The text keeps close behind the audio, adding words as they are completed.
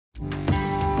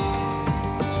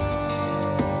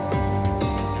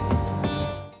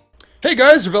Hey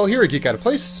guys, Ravel here at Geek Out of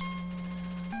Place.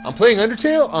 I'm playing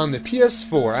Undertale on the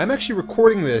PS4. I'm actually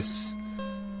recording this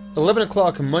 11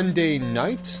 o'clock Monday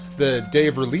night, the day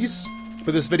of release,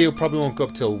 but this video probably won't go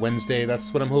up till Wednesday.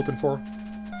 That's what I'm hoping for.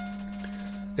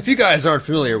 If you guys aren't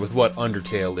familiar with what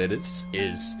Undertale it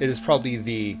is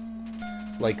probably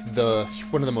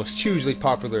one of the most hugely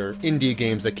popular indie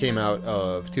games that came out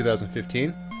of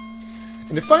 2015,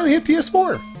 and it finally hit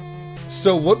PS4.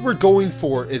 So what we're going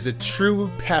for is a true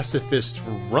pacifist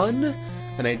run,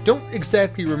 and I don't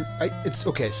exactly it's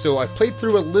okay, so I played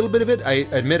through a little bit of it. I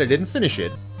admit I didn't finish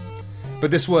it, but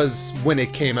this was when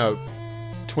it came out,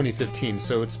 2015,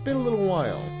 so it's been a little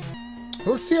while.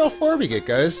 Let's see how far we get,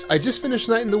 guys. I just finished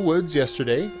Night in the Woods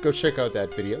yesterday. Go check out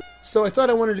that video. So I thought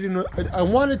I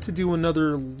wanted to do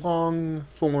another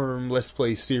long-form Let's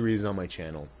Play series on my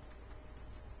channel.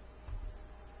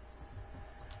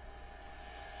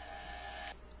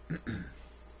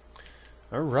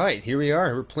 Alright, here we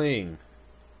are. We're playing.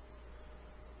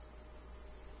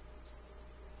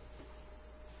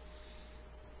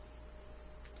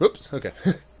 Whoops, okay.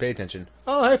 Pay attention.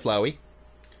 Oh, hi, Flowey.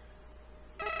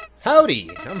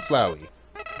 Howdy, I'm Flowey.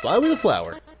 Flowey the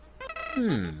Flower.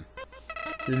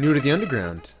 You're new to the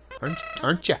underground,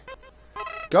 aren't ya?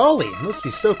 Golly, you must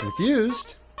be so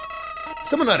confused.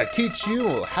 Someone ought to teach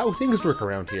you how things work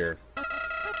around here.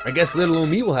 I guess little old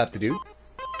me will have to do.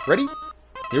 Ready?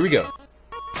 Here we go.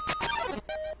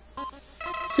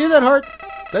 See that heart?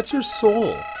 That's your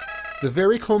soul. The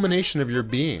very culmination of your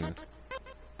being.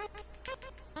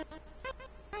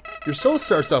 Your soul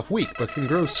starts off weak, but can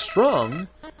grow strong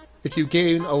if you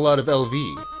gain a lot of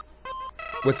LV.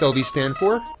 What's LV stand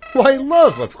for? Why,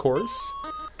 love, of course.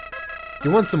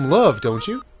 You want some love, don't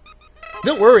you?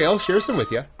 Don't worry, I'll share some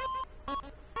with you.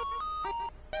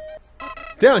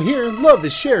 Down here, love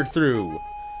is shared through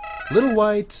little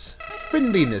white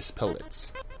friendliness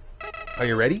pellets. Are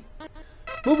you ready?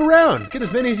 Move around, get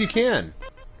as many as you can.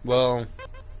 Well,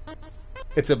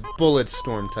 it's a bullet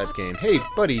storm type game. Hey,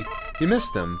 buddy, you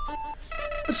missed them.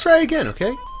 Let's try again,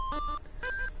 okay?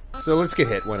 So let's get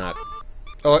hit. Why not?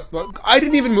 Oh, well, I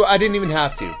didn't even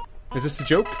have to. Is this a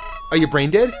joke? Are you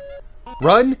brain dead?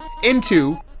 Run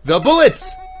into the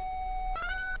bullets.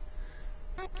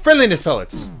 Friendliness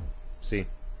pellets. See?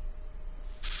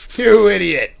 You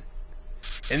idiot!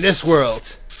 In this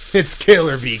world, it's kill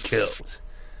or be killed.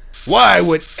 Why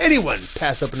would anyone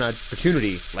pass up an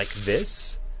opportunity like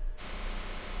this?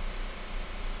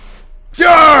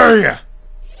 Die!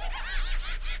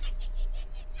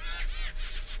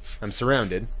 I'm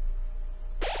surrounded.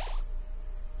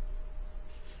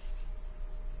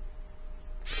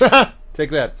 Haha!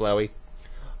 Take that, Flowey.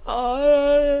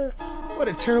 What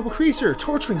a terrible creature,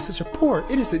 torturing such a poor,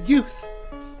 innocent youth.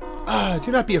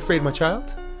 Do not be afraid, my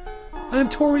child. I am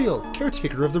Toriel,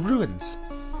 caretaker of the ruins.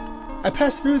 I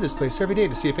pass through this place every day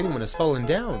to see if anyone has fallen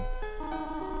down.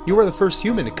 You are the first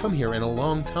human to come here in a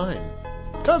long time.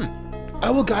 Come, I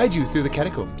will guide you through the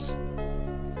catacombs.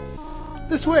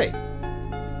 This way.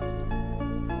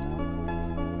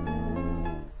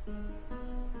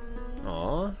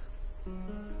 Aww.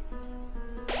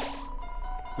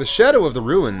 The shadow of the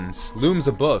ruins looms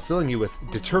above, filling you with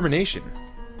determination.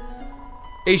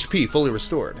 HP fully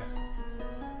restored.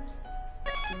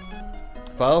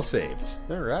 File saved.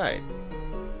 Alright.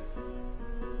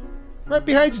 Right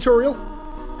behind tutorial.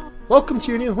 Welcome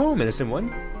to your new home, innocent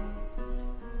one.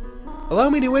 Allow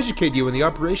me to educate you in the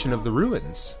operation of the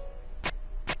ruins.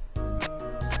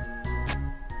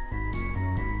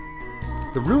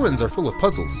 The ruins are full of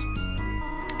puzzles.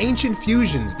 Ancient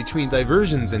fusions between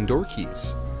diversions and door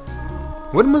keys.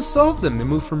 One must solve them to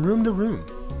move from room to room.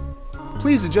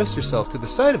 Please adjust yourself to the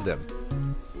side of them.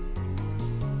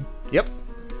 Yep.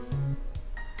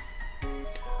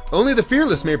 Only the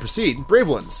fearless may proceed, brave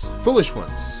ones, foolish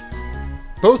ones.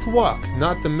 Both walk,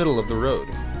 not the middle of the road.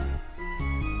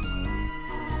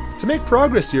 To make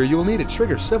progress here, you will need to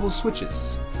trigger several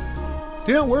switches.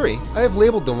 Do not worry, I have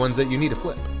labeled the ones that you need to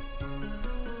flip.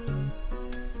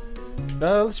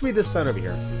 Let's read this sign over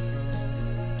here.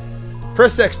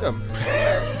 Press X.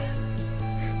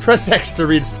 Press X to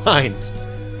read signs.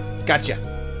 Gotcha.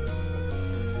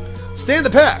 Stay in the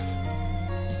path.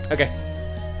 Okay.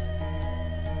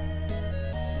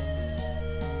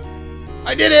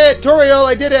 I did it, Toriel.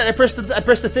 I did it. I pressed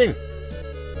the thing.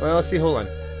 Well, let's see. Hold on.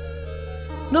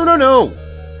 No.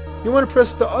 You want to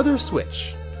press the other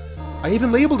switch. I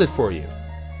even labeled it for you.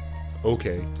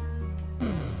 Okay.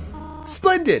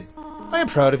 Splendid. I am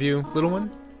proud of you, little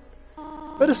one.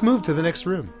 Let us move to the next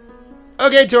room.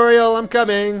 Okay, Toriel, I'm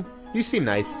coming. You seem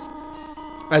nice.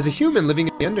 As a human living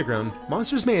in the underground,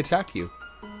 monsters may attack you.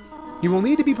 You will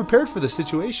need to be prepared for the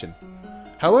situation.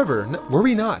 However,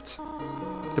 worry not.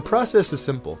 The process is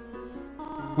simple.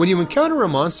 When you encounter a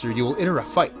monster, you will enter a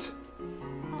fight.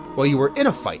 While you are in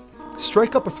a fight,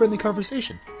 strike up a friendly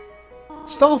conversation.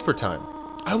 Stall for time.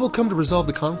 I will come to resolve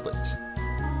the conflict.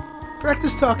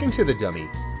 Practice talking to the dummy.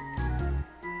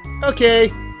 Okay.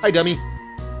 Hi, dummy.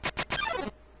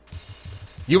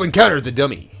 You encountered the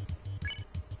dummy.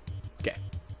 Okay.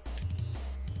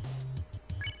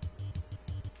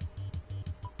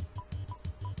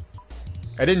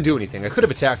 I didn't do anything. I could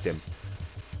have attacked him.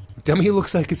 Dummy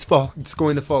looks like it's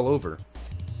going to fall over.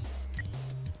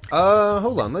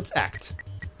 Hold on. Let's act.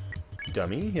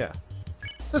 Dummy, yeah.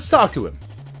 Let's talk to him.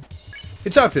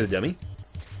 You talk to the dummy.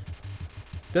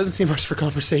 Doesn't seem much for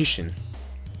conversation.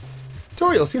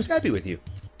 Toriel seems happy with you.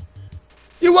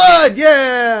 You won!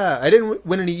 Yeah! I didn't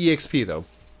win any EXP, though.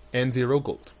 And 0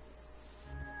 gold.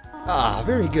 Ah,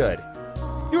 very good.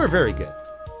 You are very good.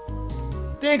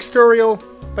 Thanks, Toriel.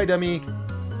 Bye, dummy.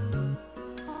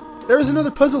 There is another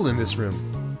puzzle in this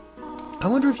room. I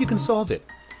wonder if you can solve it.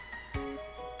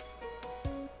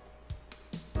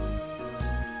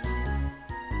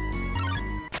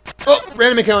 Oh!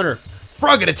 Random encounter!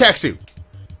 Frog attacks you!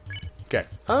 Okay.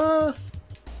 I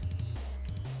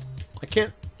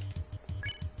can't...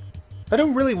 I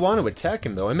don't really want to attack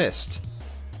him, though. I missed.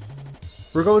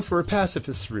 We're going for a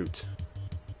pacifist route.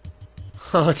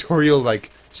 Haha, Toriel,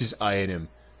 like, she's eyeing him.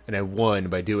 And I won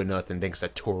by doing nothing thanks to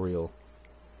Toriel.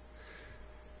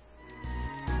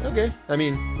 Okay, I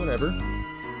mean, whatever.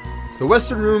 The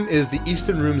western room is the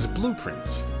eastern room's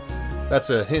blueprint. That's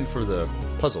a hint for the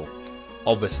puzzle.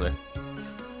 Obviously.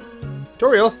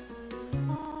 Toriel!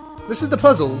 This is the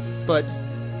puzzle, but...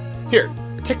 Here,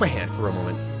 take my hand for a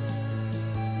moment.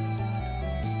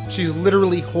 She's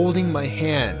literally holding my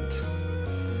hand.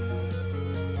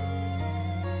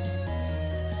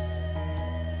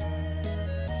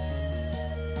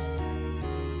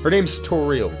 Her name's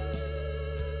Toriel.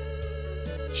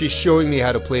 She's showing me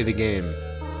how to play the game.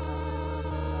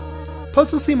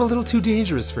 Puzzles seem a little too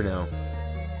dangerous for now.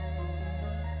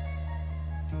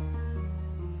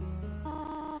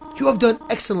 You have done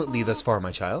excellently thus far,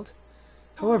 my child.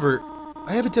 However,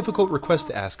 I have a difficult request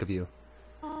to ask of you.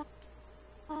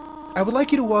 I would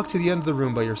like you to walk to the end of the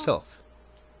room by yourself.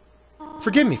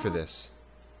 Forgive me for this.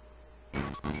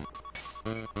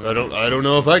 I don't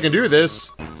know if I can do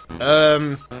this.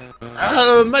 I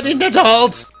need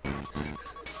adult.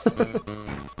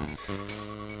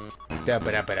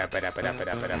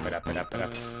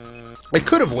 I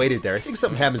could have waited there. I think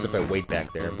something happens if I wait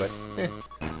back there, but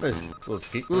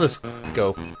let's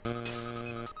go.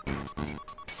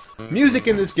 Music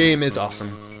in this game is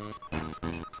awesome.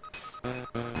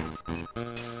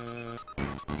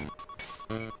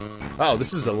 Wow,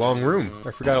 this is a long room. I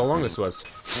forgot how long this was.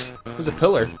 There's a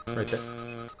pillar right there.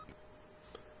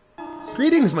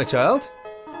 Greetings, my child.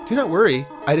 Do not worry,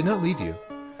 I did not leave you.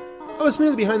 I was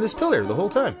merely behind this pillar the whole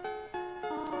time.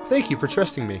 Thank you for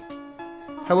trusting me.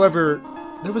 However,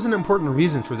 there was an important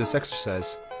reason for this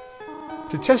exercise.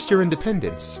 To test your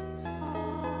independence.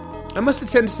 I must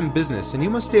attend to some business, and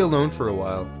you must stay alone for a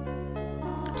while.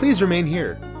 Please remain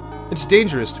here. It's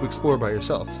dangerous to explore by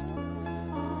yourself.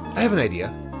 I have an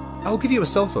idea. I'll give you a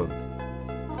cell phone.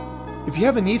 If you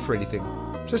have a need for anything,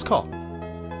 just call.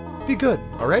 Be good,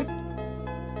 alright?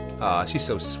 Ah, she's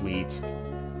so sweet.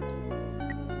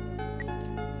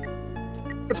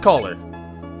 Let's call her.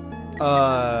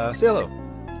 Say hello.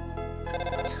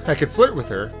 I could flirt with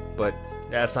her, but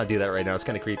let's not do that right now. It's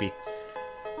kind of creepy.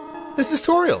 This is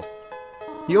Toriel.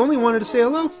 You only wanted to say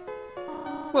hello?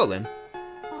 Well then.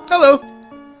 Hello!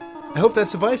 I hope that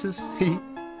suffices.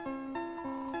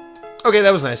 Okay,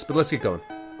 that was nice, but let's get going.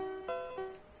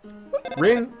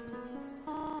 Ring.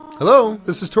 Hello,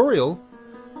 this is Toriel.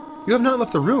 You have not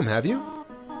left the room, have you?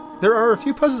 There are a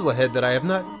few puzzles ahead that I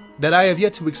have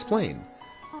yet to explain.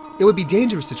 It would be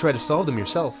dangerous to try to solve them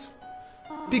yourself.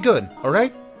 Be good,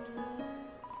 alright?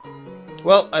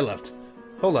 Well, I left.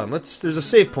 Hold on, there's a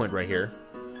save point right here.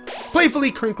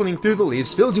 Playfully crinkling through the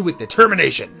leaves fills you with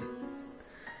determination.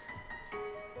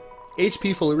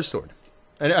 HP fully restored.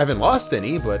 I haven't lost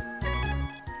any, but...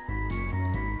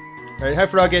 Alright, hi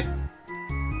Frogget.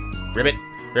 Ribbit,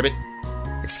 Ribbit.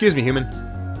 Excuse me, human.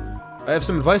 I have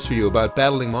some advice for you about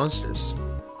battling monsters.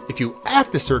 If you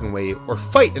act a certain way, or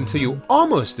fight until you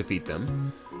almost defeat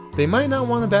them, they might not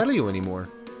want to battle you anymore.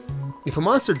 If a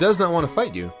monster does not want to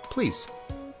fight you, please,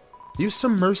 use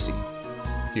some mercy,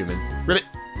 human. Ribbit!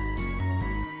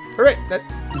 Alright,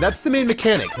 that's the main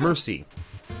mechanic, mercy.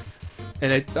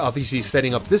 And obviously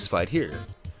setting up this fight here.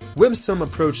 Whimsum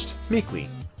approached meekly.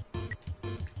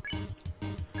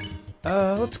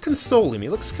 Let's console him. He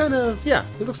looks kind of, yeah,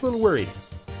 he looks a little worried.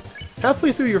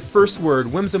 Halfway through your first word,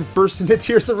 Whimsun bursts into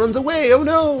tears and runs away. Oh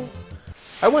no!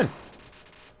 I won.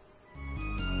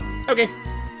 Okay.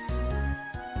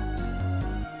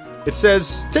 It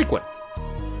says, take one.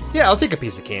 Yeah, I'll take a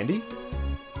piece of candy.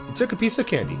 You took a piece of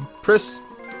candy. Press...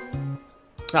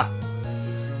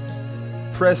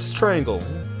 Press triangle.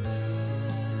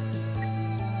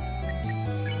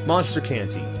 Monster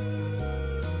candy.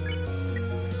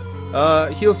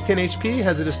 Heals 10 HP,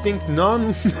 has a distinct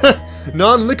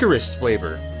non-licorice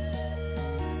flavor.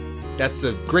 That's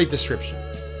a great description.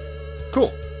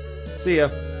 Cool. See ya.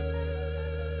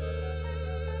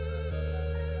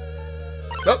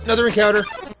 Oh, another encounter.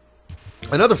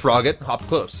 Another Frogget. Hop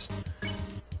close.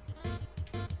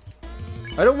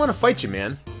 I don't want to fight you,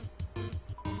 man.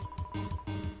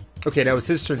 Okay, now it's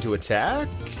his turn to attack.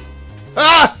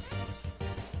 Ah!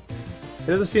 He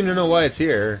doesn't seem to know why it's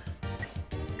here.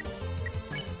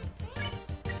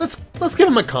 Let's give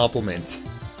him a compliment.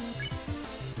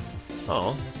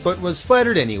 Oh, but was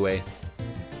flattered anyway.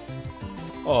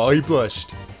 Oh, he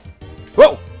blushed.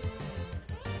 Whoa!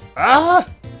 Ah!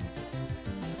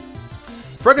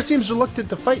 Frogget seems reluctant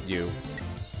to fight you.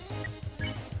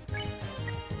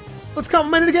 Let's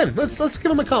compliment it again. Let's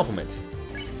give him a compliment.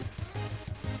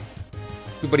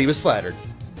 But he was flattered.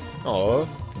 Oh.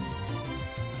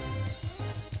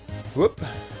 Whoop.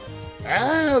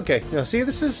 Ah, okay. Now, see,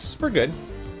 we're good.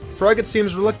 Frogget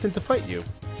seems reluctant to fight you.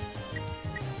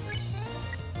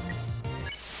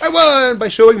 I won by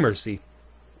showing mercy.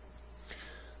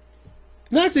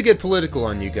 Not to get political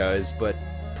on you guys, but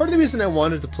part of the reason I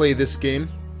wanted to play this game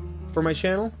for my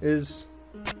channel is...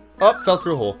 Oh, fell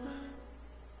through a hole.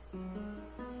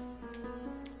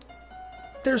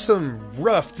 There's some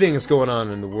rough things going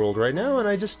on in the world right now, and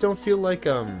I just don't feel like,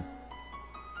 The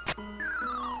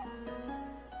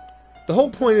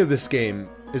whole point of this game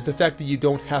is the fact that you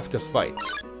don't have to fight.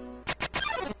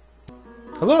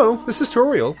 Hello, this is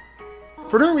Toriel.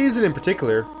 For no reason in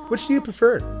particular, which do you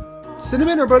prefer?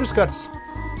 Cinnamon or butterscotch?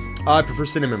 I prefer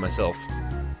cinnamon myself.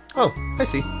 Oh, I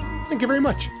see. Thank you very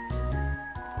much.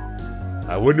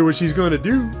 I wonder what she's going to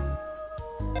do.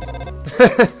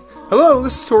 Hello,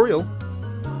 this is Toriel.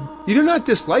 You do not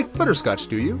dislike butterscotch,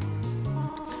 do you?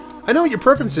 I know what your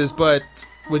preference is, but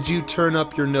would you turn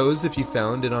up your nose if you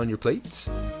found it on your plate?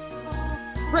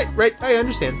 Right, I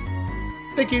understand.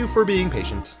 Thank you for being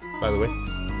patient, by the way.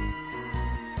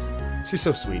 She's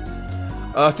so sweet. 3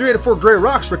 out of 4 gray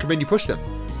rocks recommend you push them.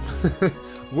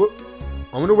 What?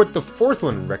 I wonder what the 4th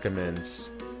one recommends.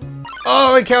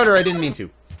 Oh, encounter! I didn't mean to.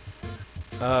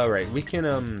 Right, we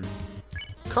can,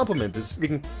 compliment this. We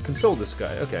can console this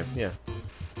guy. Okay, yeah.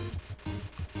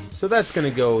 So that's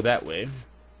gonna go that way.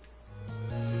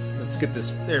 Let's get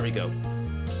this. There we go.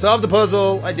 Solve the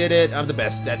puzzle. I did it. I'm the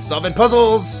best at solving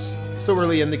puzzles. So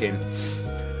early in the game.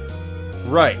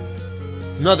 Right.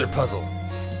 Another puzzle.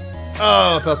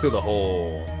 Oh, I fell through the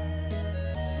hole.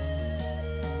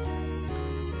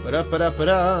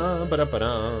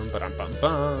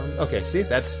 Okay, see,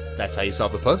 that's how you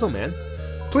solve the puzzle, man.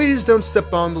 Please don't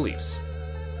step on the leaves.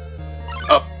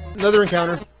 Oh, another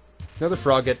encounter. Another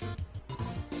Frogget.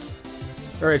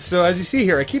 Alright, so as you see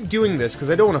here, I keep doing this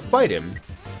because I don't want to fight him.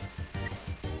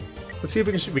 Let's see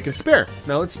if we can spare.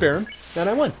 Now let's spare him. And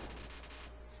I won.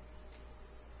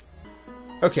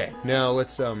 Okay, now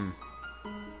let's,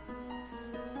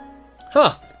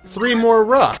 Huh! 3 more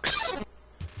rocks.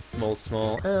 Mold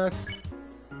small.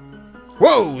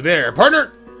 Whoa there,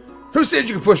 partner! Who said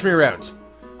you could push me around?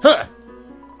 Huh!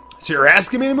 So you're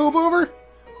asking me to move over?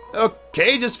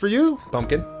 Okay, just for you,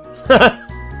 pumpkin.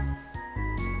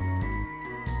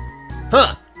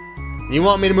 Huh? You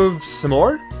want me to move some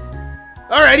more?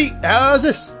 Alrighty, how's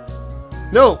this?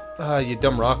 No, you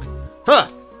dumb rock. Huh?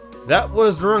 That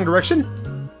was the wrong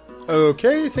direction?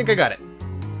 Okay, I think I got it.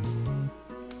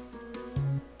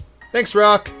 Thanks,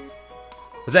 rock.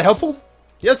 Was that helpful?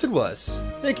 Yes, it was.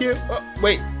 Thank you. Oh,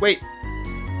 wait.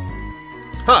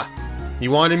 Huh?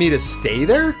 You wanted me to stay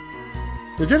there?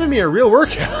 You're giving me a real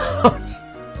workout.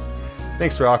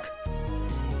 Thanks, rock.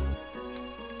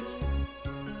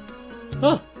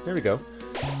 Huh, there we go.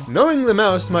 Knowing the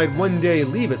mouse might one day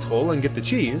leave its hole and get the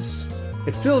cheese,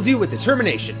 it fills you with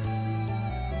determination.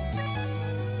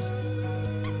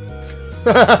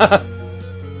 Alright,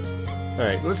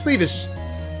 let's leave his...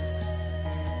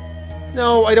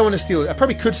 No, I don't want to steal it. I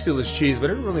probably could steal his cheese,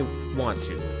 but I don't really want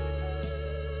to.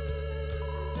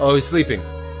 Oh, he's sleeping.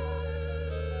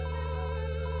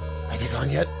 Are they gone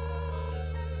yet?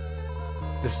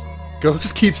 This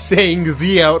ghost keeps saying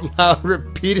Z out loud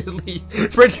repeatedly,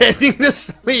 pretending to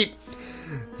sleep.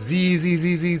 Z, Z,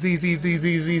 Z, Z, Z, Z, Z,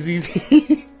 Z, Z, Z,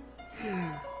 Z.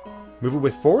 Move it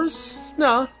with force?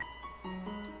 Nah.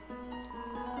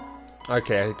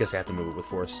 Okay, I guess I have to move it with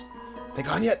force. They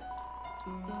gone yet?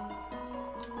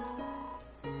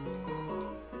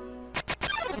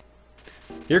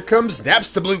 Here comes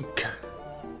Napstablook.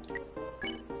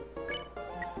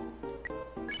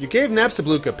 You gave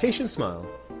Napstablook a patient smile.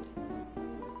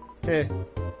 Eh.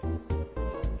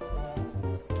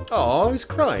 Oh, he's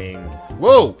crying.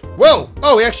 Whoa! Whoa!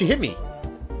 Oh, he actually hit me!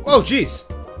 Whoa, jeez!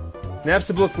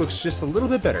 Napstablook looks just a little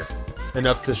bit better.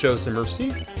 Enough to show some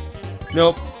mercy?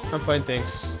 Nope. I'm fine,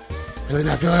 thanks. Really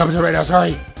not feeling up to it right now,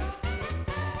 sorry!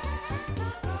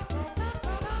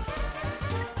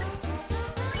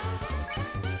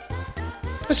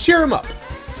 Let's cheer him up!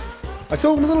 I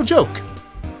told him a little joke.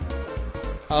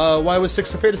 Why was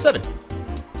 6 afraid of 7?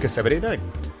 Because 7 ate 9.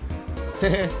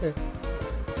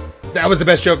 That was the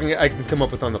best joke I can come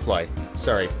up with on the fly.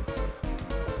 Sorry.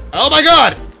 Oh my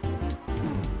god!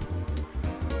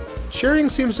 Cheering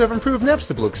seems to have improved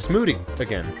Napstablook's mood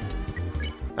again.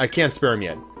 I can't spare him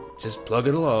yet. Just plug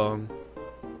it along.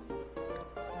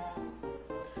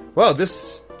 Well,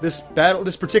 this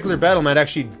particular battle might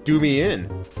actually do me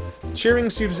in. Cheering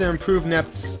seems to improve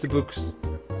Napstablook's...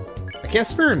 I can't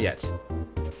spare him yet.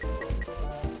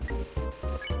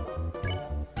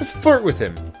 Let's flirt with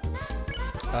him.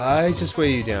 I just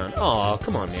weigh you down. Aw,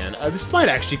 come on, man. This might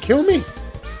actually kill me.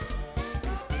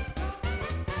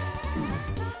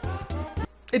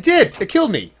 It did! It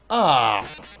killed me! Ah!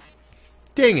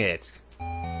 Dang it.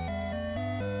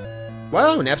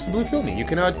 Wow, Napstablook killed me. You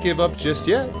cannot give up just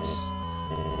yet.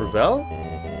 Ravel?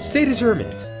 Stay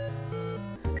determined.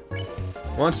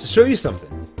 Wants to show you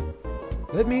something.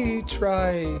 Let me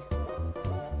try...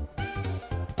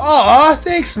 Aw,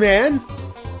 thanks, man!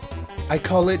 I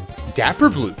call it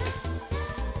Dapperblook.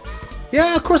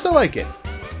 Yeah, of course I like it.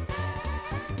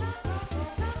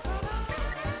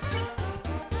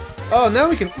 Oh, now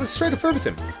we can... Let's try to flirt with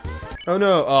him. Oh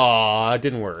no. Aw, it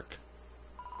didn't work.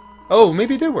 Oh,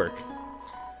 maybe it did work.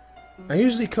 I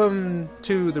usually come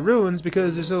to the ruins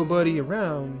because there's nobody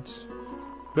around.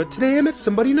 But today I met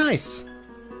somebody nice.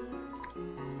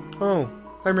 Oh,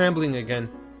 I'm rambling again.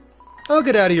 I'll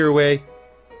get out of your way.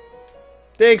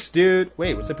 Thanks, dude.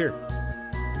 Wait, what's up here?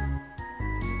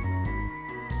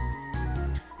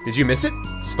 Did you miss it?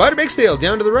 Spider Bake Sale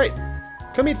down to the right.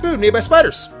 Come eat food made by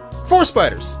spiders. For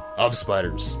spiders. Of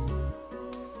spiders.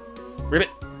 Ribbit.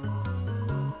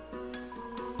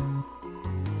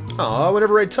 Aw,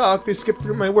 whenever I talk, they skip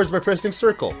through my words by pressing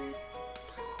circle.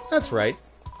 That's right.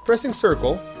 Pressing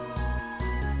circle.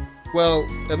 Well,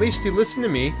 at least you listen to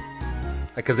me.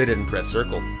 Because I didn't press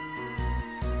circle.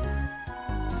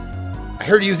 I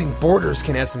heard using borders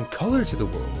can add some color to the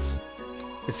world.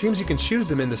 It seems you can choose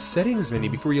them in the settings menu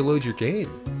before you load your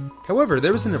game. However,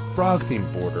 there isn't a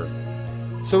frog-themed border.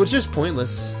 So it's just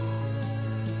pointless.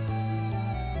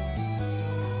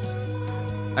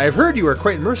 I have heard you are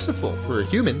quite merciful for a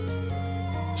human.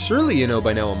 Surely you know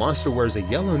by now a monster wears a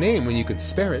yellow name when you could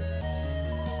spare it.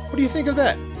 What do you think of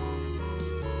that?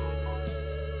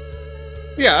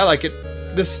 Yeah, I like it.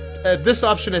 This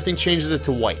option I think changes it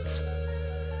to white.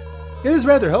 It is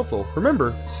rather helpful.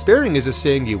 Remember, sparing is a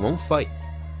saying you won't fight.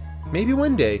 Maybe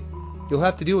one day, you'll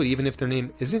have to do it even if their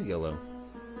name isn't yellow.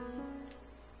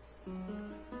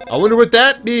 I wonder what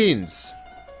that means!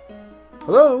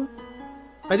 Hello?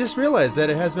 I just realized that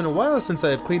it has been a while since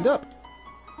I have cleaned up.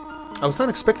 I was not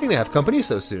expecting to have company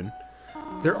so soon.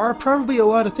 There are probably a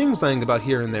lot of things lying about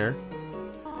here and there.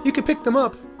 You can pick them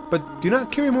up, but do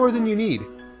not carry more than you need.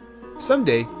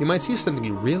 Someday, you might see something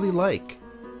you really like.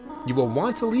 You will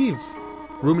want to leave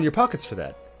room in your pockets for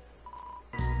that.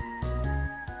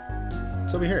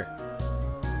 It's over here.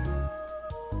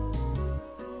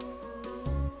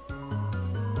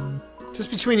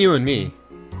 Just between you and me,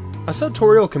 I saw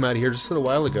Toriel come out of here just a little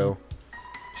while ago.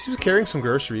 She was carrying some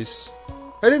groceries.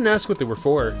 I didn't ask what they were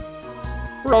for.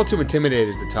 We're all too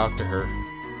intimidated to talk to her.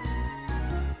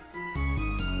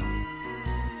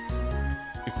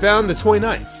 We found the toy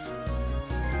knife.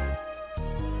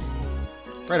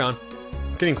 Right on.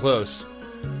 Getting close.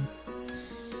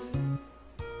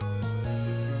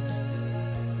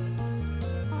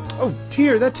 Oh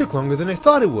dear, that took longer than I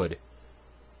thought it would.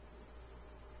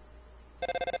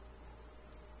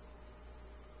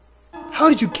 How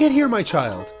did you get here, my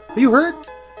child? Are you hurt?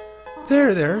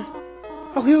 There.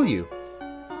 I'll heal you.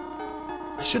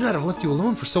 I should not have left you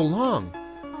alone for so long.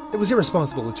 It was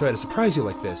irresponsible to try to surprise you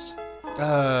like this.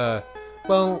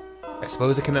 Well, I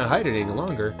suppose I cannot hide it any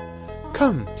longer.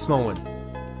 Come, small one.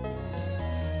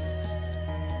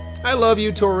 I love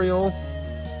you, Toriel.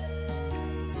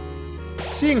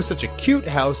 Seeing such a cute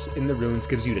house in the ruins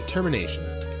gives you determination.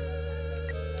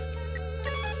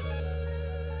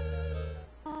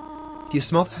 Do you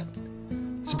smell that?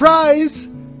 Surprise!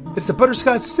 It's a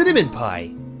butterscotch cinnamon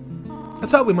pie. I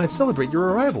thought we might celebrate your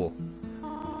arrival.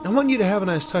 I want you to have a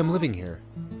nice time living here,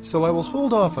 so I will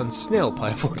hold off on snail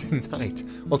pie for tonight.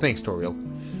 Well, thanks, Toriel.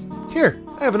 Here,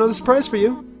 I have another surprise for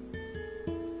you.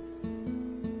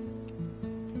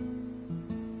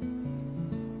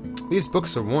 These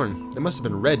books are worn. They must have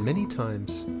been read many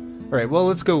times. Alright, well,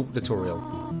 let's go tutorial.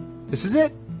 This is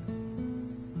it.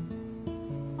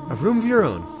 A room of your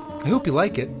own. I hope you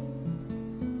like it.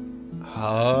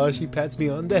 Ah, she pats me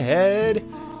on the head.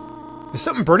 Is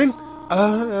something burning?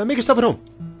 Make yourself at home.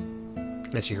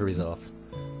 And she hurries off.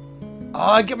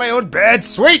 I get my own bed.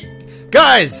 Sweet!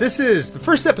 Guys, this is the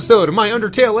first episode of my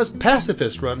Undertale Let's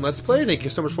Pacifist Run Let's Play. Thank you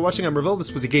so much for watching. I'm Ravel.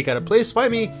 This was A Geek Out of Place.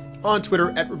 Find me on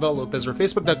Twitter at RavelDomLopez or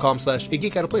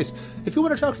Facebook.com/AGeekOutofPlace. If you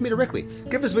want to talk to me directly,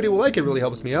 give this video a like. It really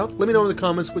helps me out. Let me know in the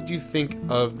comments what you think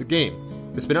of the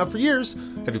game. It's been out for years.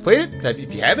 Have you played it?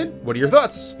 If you haven't, what are your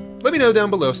thoughts? Let me know down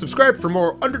below. Subscribe for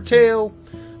more Undertale,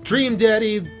 Dream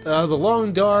Daddy, The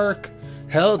Long Dark,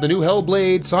 the new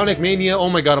Hellblade, Sonic Mania.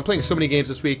 Oh my god, I'm playing so many games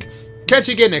this week. Catch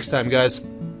you again next time, guys.